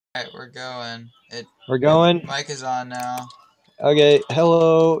Alright, we're going. We're going. Mic is on now. Okay,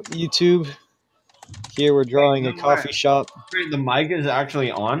 hello YouTube. Here we're drawing a coffee shop. Wait, the mic is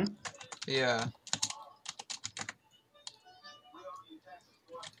actually on? Yeah.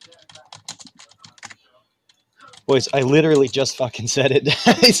 Boys, I literally just fucking said it.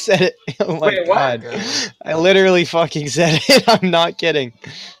 I said it. Oh my Wait, what? god. I literally fucking said it. I'm not kidding.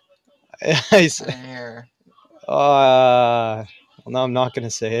 I said, Here. well, no, I'm not gonna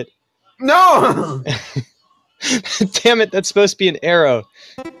say it. No! Damn it, that's supposed to be an arrow.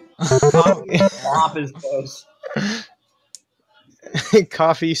 Flop is close.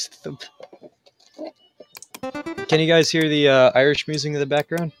 Coffee. Can you guys hear the Irish music in the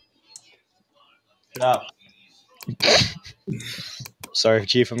background? Shut up. Sorry,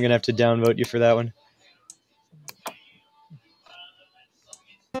 Chief, I'm gonna have to downvote you for that one.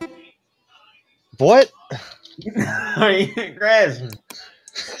 What? Chris.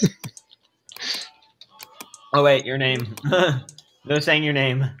 Oh wait, your name. No saying your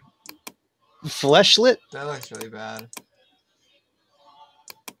name. Fleshlit? That looks really bad.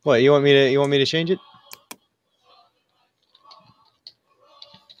 What, you want me to change it?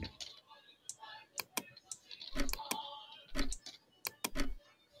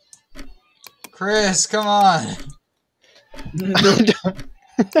 Chris, come on!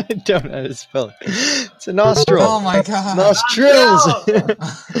 I don't know how to spell it. It's a nostril. Oh my god! Nostrils!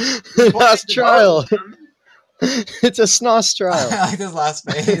 Nostril! It's a snostril. I like this last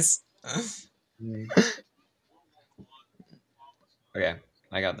face. Okay,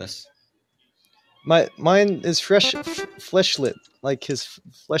 I got this. Mine is fleshlit, like his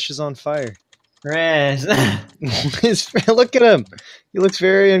flesh is on fire. Chris! Look at him! He looks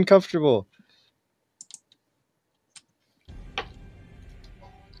very uncomfortable.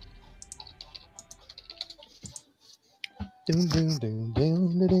 Alright,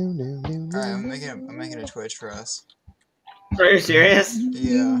 I'm making a Twitch for us. Are you serious?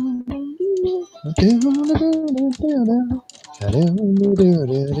 Yeah.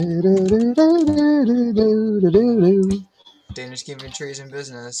 Danish keeping trees in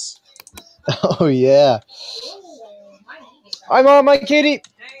business. Oh yeah. I'm on my kitty.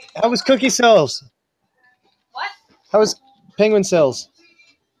 How was cookie sales? What? How was penguin sales?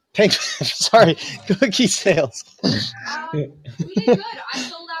 Sorry, cookie sales. We did good. I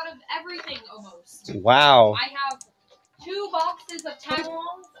sold out of everything almost. Wow. I have 2 boxes of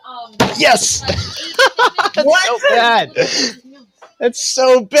tagalongs. Yes! Like That's so bad. That's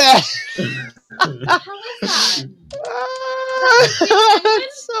so bad. How is that?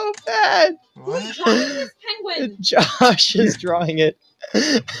 That's so bad. What? Who's drawing this penguin? Josh is drawing it.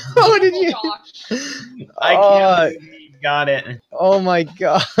 How did you? I can't believe you got it. Oh my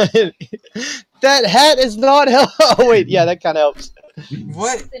god. That hat is not help. Oh wait, yeah, that kind of helps.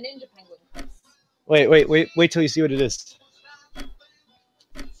 What? It's a ninja penguin. Wait till you see what it is.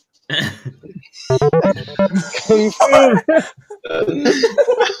 Kung Fu.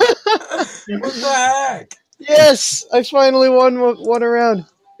 What the heck? Yes, I finally won one around.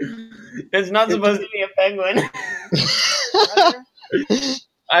 It's not supposed to be a penguin.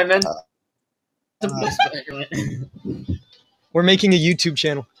 I meant to be a penguin. We're making a YouTube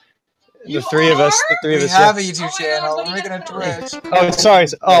channel. The You three of us. are? The three of We us. have Yeah. a YouTube Oh my channel. God, We're making a Twitch. Oh, sorry.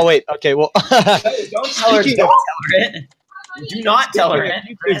 Oh, wait. Okay. Well. Don't tell her. Don't tell her it. Do not tell her it.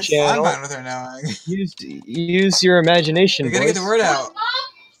 YouTube I'm channel. fine with her knowing. Use your imagination. We gotta get the boys. word out.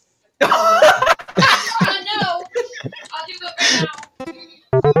 No. I'll do it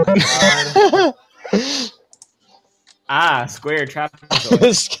right now. Ah, square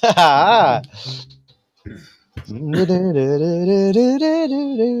trapezoid. Ah.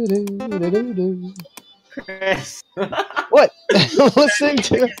 Chris. What? Listen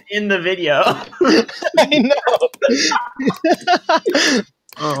to it. In the video. I know.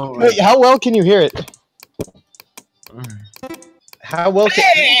 Oh, Wait, how well can you hear it? How well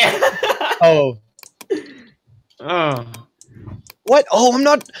can? Oh. Oh. What? Oh, I'm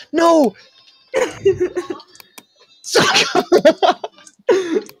not. No.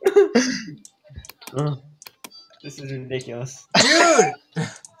 This is ridiculous. Dude!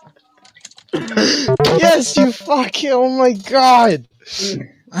 Yes, you fuck. Oh my god.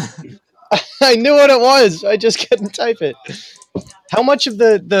 I knew what it was. I just couldn't type it. How much of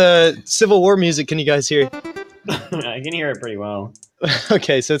the Civil War music can you guys hear? I can hear it pretty well.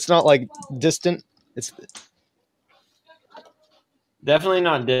 Okay, so it's not like distant. It's Definitely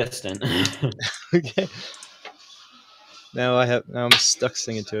not distant. okay. Now I'm stuck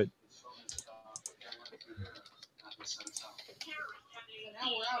singing to it.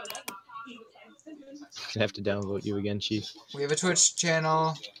 gonna have to downvote you again, Chief. We have a Twitch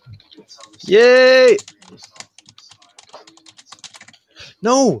channel. Yay!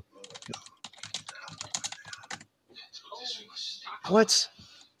 No! What?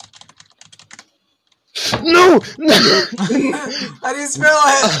 No! How do you spell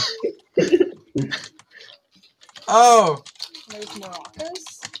it? Oh. There's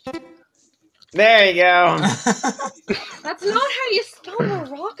maracas. There you go. That's not how you spell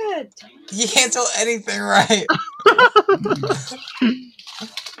maraca. You can't spell anything right.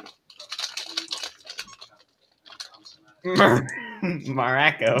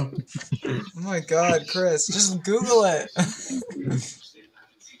 Maraco. Oh my god, Chris, just Google it.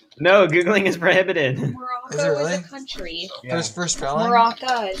 No, Googling is prohibited. Morocco Is it really? a country. Yeah. First spelling?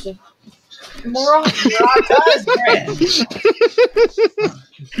 Morocco is a... Morocco. You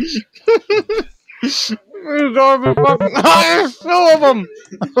gotta be fucking higher, two of them.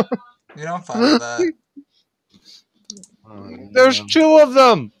 You don't follow that. There's two of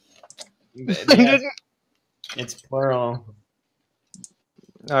them. Yeah, it's plural.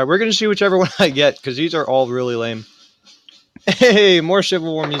 Alright, we're gonna see whichever one I get, because these are all really lame. Hey, more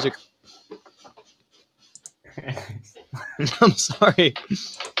Civil War music. I'm sorry.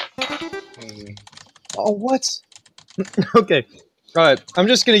 Oh, what? Okay. Alright, I'm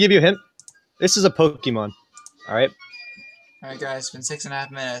just gonna give you a hint. This is a Pokemon. Alright? Alright guys, it's been 6.5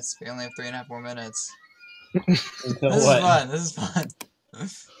 minutes. We only have 3.5 more minutes. Until This what? is fun, this is fun.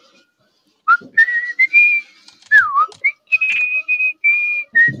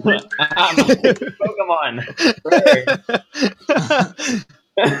 Pokemon.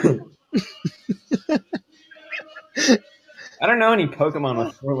 I don't know any Pokemon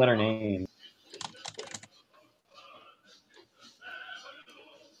with 4-letter names.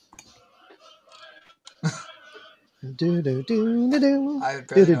 I would barely know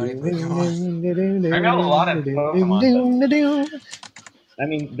any Pokemon. I know a lot of Pokemon. I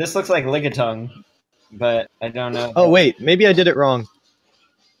mean, this looks like Lickitung, but I don't know. Oh, wait. Maybe I did it wrong.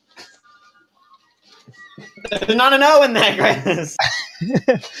 There's not an O in that, Chris.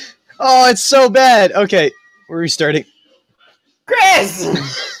 Oh, it's so bad. Okay, we're restarting. Chris!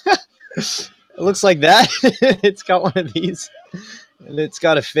 It looks like that. It's got one of these. And it's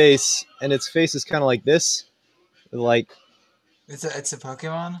got a face. And its face is kind of like this. Like, It's a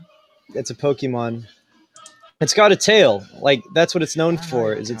Pokemon? it's a Pokemon. It's got a tail. Like, that's what it's known I don't know for,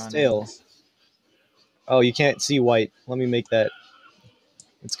 what is its Pokemon tail. is. Oh, you can't see white. Let me make that.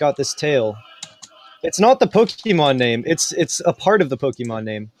 It's got this tail. It's not the Pokemon name. It's a part of the Pokemon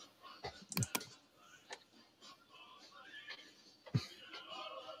name.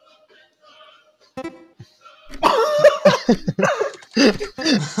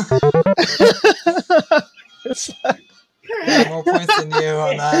 I have more points than you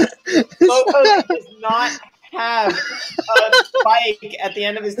on that. Slowpoke does not have a spike at the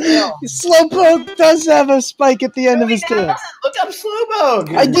end of his tail. Slowpoke does have a spike at the end of his tail. Look up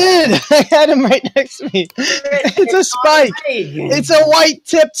Slowpoke. I did. I had him right next to me. It's a spike. It's a white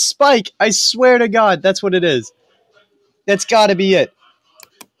tipped spike. I swear to God, that's what it is. That's got to be it.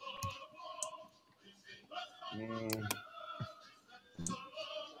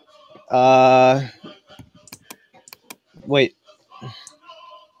 Wait.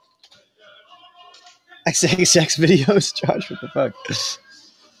 XXX videos, Josh. What the fuck? First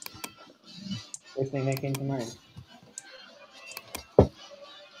thing that came to mind.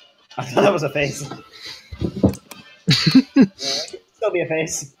 I thought that was a face. Yeah, still be a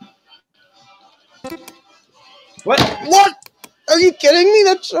face. What? What? Are you kidding me?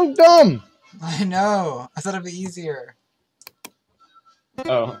 That's so dumb. I know. I thought it'd be easier.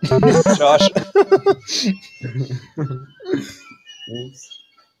 Oh. Josh. Thanks.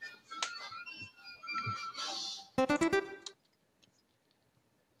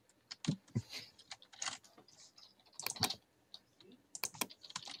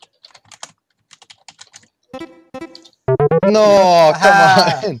 No, come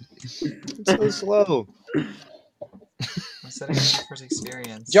on. It's so slow. I'm setting up my first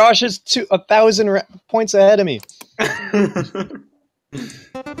experience. Josh is 1,000 points ahead of me.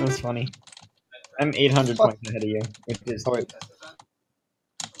 That's funny. I'm 800 points ahead of you, which is... Oh, wait.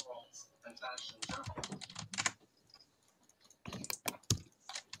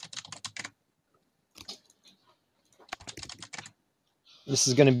 This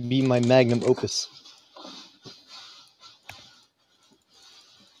is going to be my magnum opus.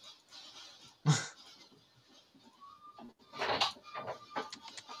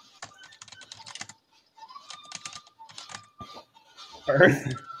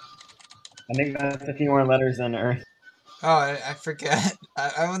 Earth. I think that's a few more letters than Earth. Oh, I forget.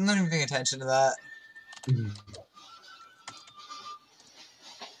 I wasn't even paying attention to that.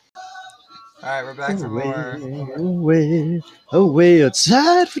 Alright, we're back for more. Away, away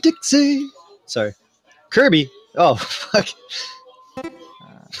outside for Dixie. Sorry. Kirby. Oh, fuck.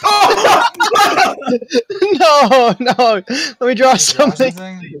 No, no. Let me draw something,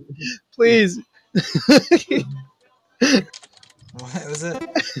 please. What was it?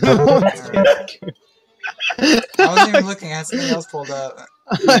 Alright. I wasn't even looking. I had something else pulled up.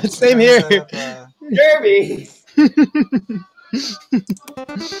 Same here. Kirby!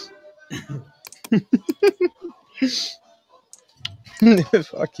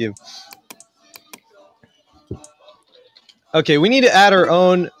 Fuck you. Okay, we need to add our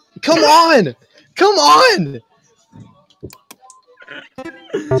own. Come on! Come on!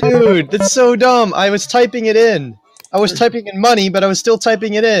 Dude, that's so dumb. I was typing it in. I was typing in money, but I was still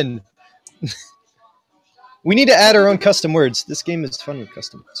typing it in. We need to add our own custom words. This game is fun with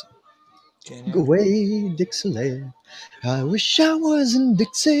custom words. Go away, Dixieland. I wish I was in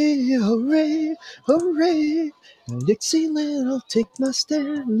Dixie. Hooray, hooray. Dixieland, I'll take my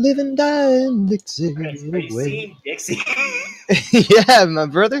stand. Live and die in Dixie. Are you seeing Dixie? Yeah, my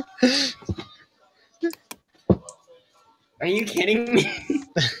brother. Are you kidding me?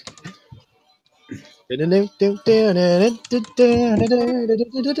 God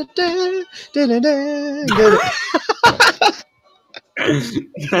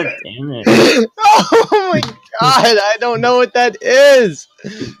damn it. Oh my god, I don't know what that is.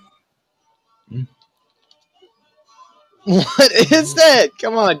 What is that?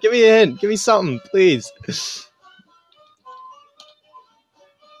 Come on, give me a hint. Give me something, please.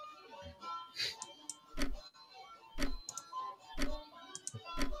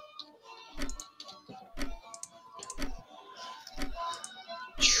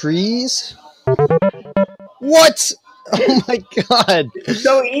 Trees? What? Oh my god. It's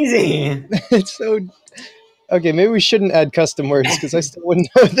so easy. It's so... Okay, maybe we shouldn't add custom words because I still wouldn't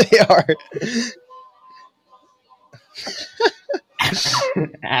know what they are.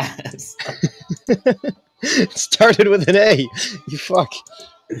 Ass. It started with an A. You fuck.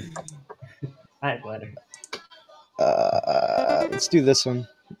 Alright, letter. Let's do this one.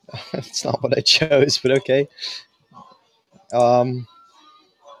 It's not what I chose, but okay. Oh,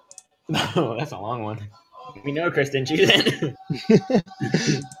 that's a long one. We know Chris didn't choose it.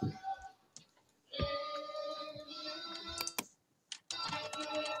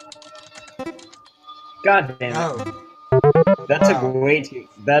 God damn it. Oh. That took way too...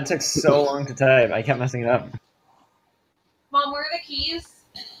 That took so long to type. I kept messing it up. Mom, where are the keys?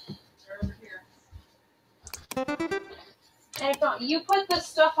 They're over here. And if not, you put this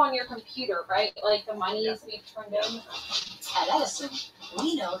stuff on your computer, right? Like the monies we turned in. At Edison,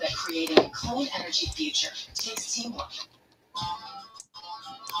 we know that creating a clean energy future takes teamwork.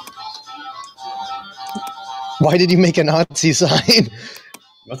 Why did you make a Nazi sign?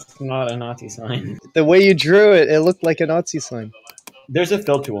 That's not a Nazi sign. The way you drew it, it looked like a Nazi sign. There's a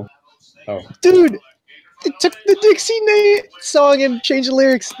fill tool. Oh. Dude, it took the Dixie song and changed the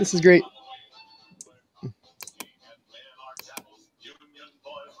lyrics. This is great.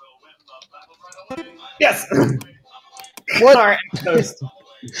 Yes! What? Alright, toast.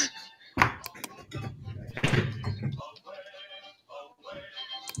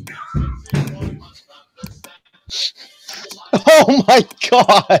 Oh my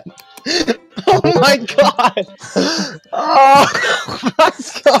god! Oh my god! Oh my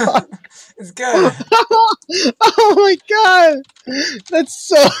god! It's good. Oh my god! That's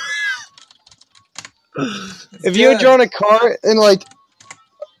so... If you had drawn a car and like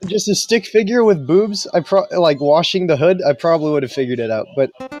just a stick figure with boobs, like washing the hood, I probably would have figured it out.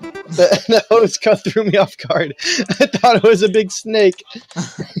 But the hose cut threw me off guard. I thought it was a big snake.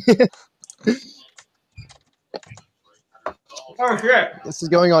 Oh shit! This is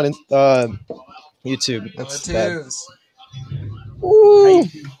going on in YouTube. That's bad. Tubes. Ooh.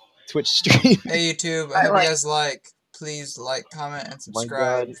 Twitch stream. Hey YouTube, I hope you guys please like, comment, and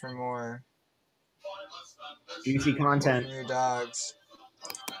subscribe God. for more Juicy content. your dogs.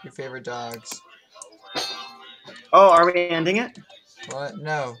 Your favorite dogs. Oh, are we ending it? What?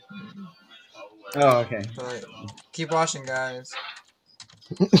 No. Oh, okay. But keep watching, guys.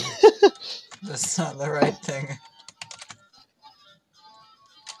 That's not the right thing.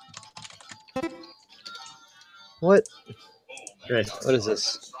 What? Great. What is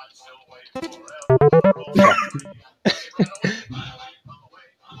this?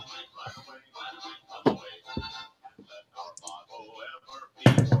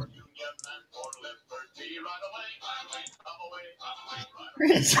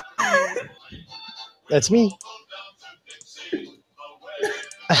 That's me.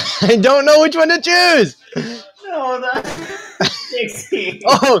 I don't know which one to choose. No, that's Dixie.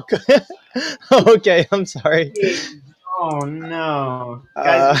 Oh, okay. I'm sorry. Oh no,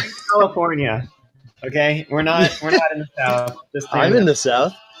 guys, we're in California. Okay, we're not in the South. I'm in the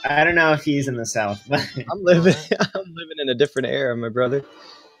South. I don't know if he's in the South, but I'm living in a different era, my brother.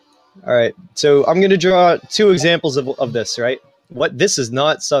 All right, so I'm gonna draw 2 examples of this. Right, this is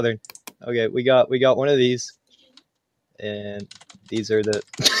not Southern. Okay, we got one of these, and these are the.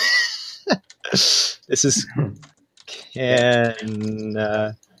 This is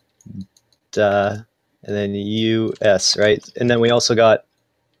Canada, and then U.S. Right, and then we also got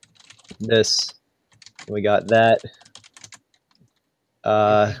this. We got that.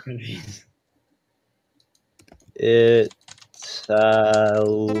 Italy.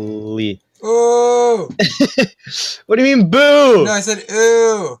 Ooh! What do you mean, boo? No, I said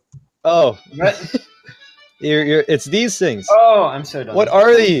ooh. Oh, what? It's these things. Oh, I'm so done. What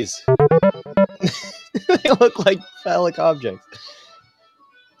are these? They look like phallic objects.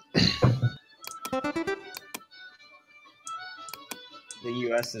 The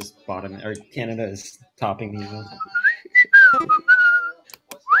U.S. is bottom, or Canada is topping the U.S.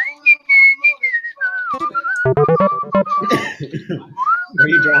 What are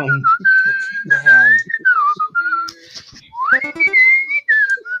you drawing? The hand.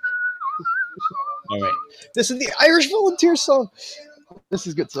 All right. This is the Irish Volunteer song. This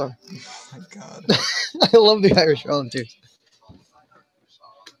is a good song. Oh my god. I love the Irish Volunteers.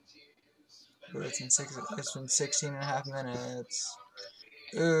 Ooh, it's been 16 and a half minutes.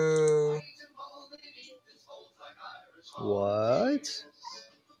 Ooh. What?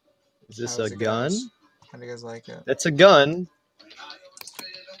 Is this How's a it, gun? guys? How do you guys like it? That's a gun.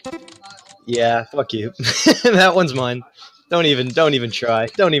 Yeah, fuck you. That one's mine. Don't even try.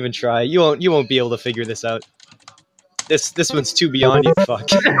 Don't even try. You won't be able to figure this out. This one's too beyond you.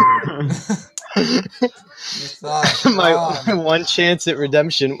 Fuck. You thought my wrong. one chance at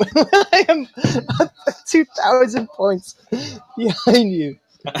redemption. I am 2,000 points behind you.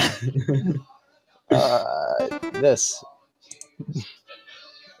 This.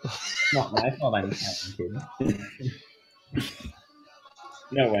 Not my fault I'm talented.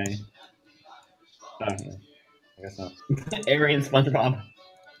 No way. Oh, I guess not. Aryan SpongeBob.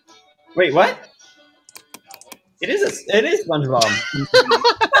 Wait, what? It is SpongeBob.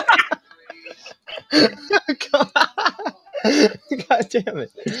 God damn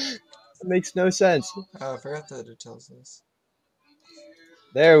it. It makes no sense. Oh, I forgot that it tells us.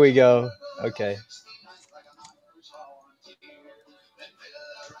 There we go. Okay.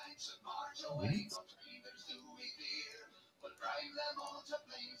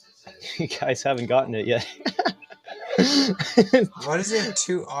 You guys haven't gotten it yet. Why does he have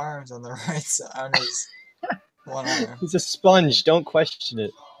 2 arms on the right side? On his one arm. He's a sponge. Don't question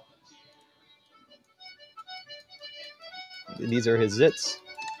it. These are his zits.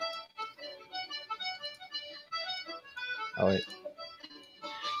 Oh, wait.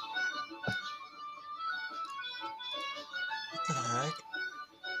 What the heck?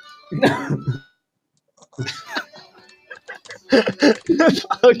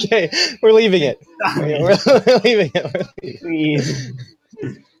 Okay, we're leaving it. Okay, we're leaving it. Please.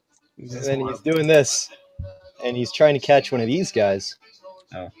 And then he's doing this. And he's trying to catch one of these guys.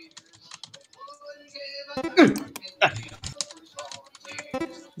 Oh.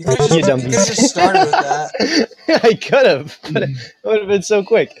 You could have just started with that. I could have, but it would have been so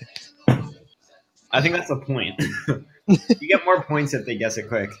quick. I think that's the point. You get more points if they guess it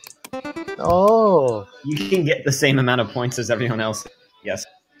quick. Oh. You can get the same amount of points as everyone else. Yes.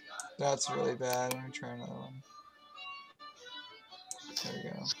 That's really bad. Let me try another one. There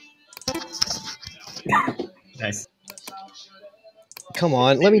we go. Nice. Come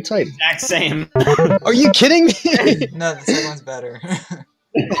on, let me type. Exact same. Are you kidding me? No, the second one's better.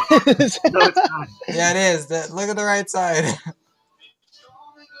 No, it's not. Yeah, it is. Look at the right side.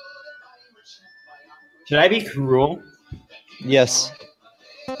 Should I be cruel? Yes.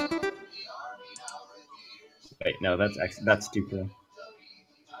 Wait, no, that's too cruel.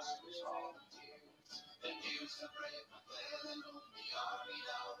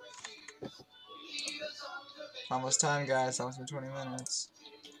 Almost time, guys. Almost been 20 minutes.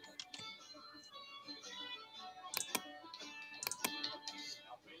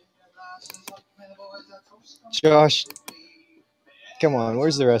 Josh. Come on,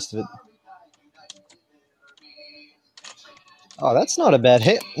 where's the rest of it? Oh, that's not a bad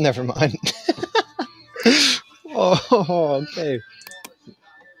hit. Never mind. Oh, okay.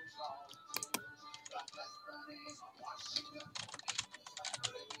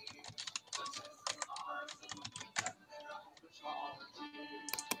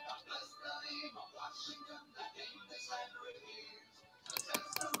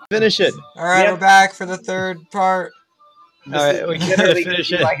 Finish it. All right, Yep. we're back for the third part. All right, we gotta Literally finish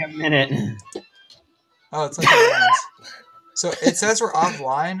gives you it. like a minute. Oh, it's like rounds. So it says we're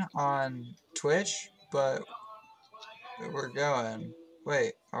offline on Twitch, but we're going.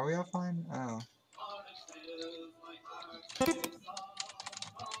 Wait, are we offline? Oh.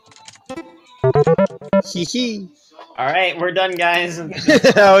 Hee hee. All right, we're done, guys.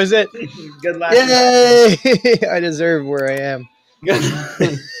 That was it. Good last. Yay! I deserve where I am. Good.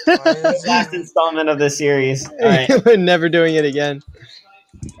 Good last installment of the series. All right. We're never doing it again.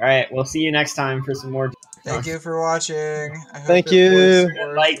 All right. We'll see you next time for some more. Thank you for watching. I hope Thank it you. was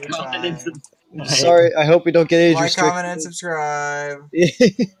worth Like, your comment, and time. subscribe. Sorry, I hope we don't get age Like, restricted. comment, and subscribe.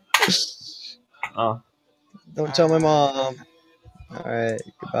 Oh. Don't tell my mom. All right,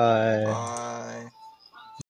 goodbye. Bye.